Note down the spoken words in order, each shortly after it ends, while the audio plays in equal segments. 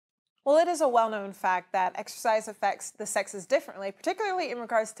Well, it is a well-known fact that exercise affects the sexes differently, particularly in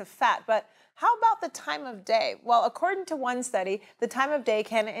regards to fat. But how about the time of day? Well, according to one study, the time of day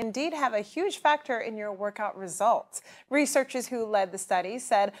can indeed have a huge factor in your workout results. Researchers who led the study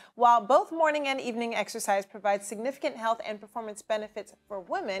said while both morning and evening exercise provides significant health and performance benefits for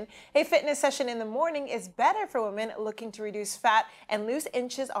women, a fitness session in the morning is better for women looking to reduce fat and lose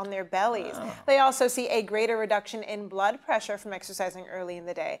inches on their bellies. They also see a greater reduction in blood pressure from exercising early in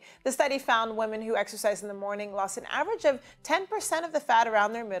the day. The study found women who exercise in the morning lost an average of 10% of the fat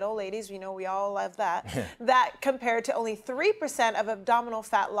around their middle. Ladies, you know we all love that. That compared to only 3% of abdominal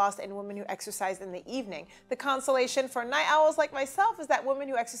fat lost in women who exercise in the evening. The consolation for night owls like myself is that women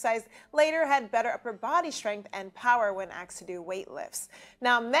who exercised later had better upper body strength and power when asked to do weight lifts.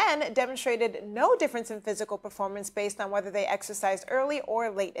 Now, men demonstrated no difference in physical performance based on whether they exercised early or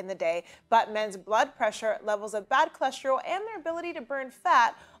late in the day, but men's blood pressure, levels of bad cholesterol, and their ability to burn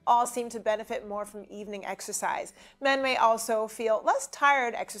fat all seem to benefit more from evening exercise. Men may also feel less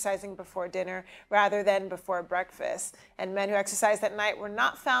tired exercising before dinner rather than before breakfast. And men who exercised at night were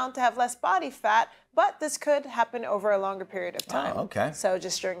not found to have less body fat, but this could happen over a longer period of time. Oh, okay. So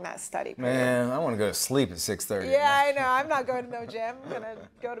just during that study period. Man, I want to go to sleep at 6:30. Yeah, I know. I'm not going to no gym. I'm going to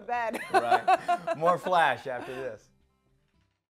go to bed. Right. More Flash after this.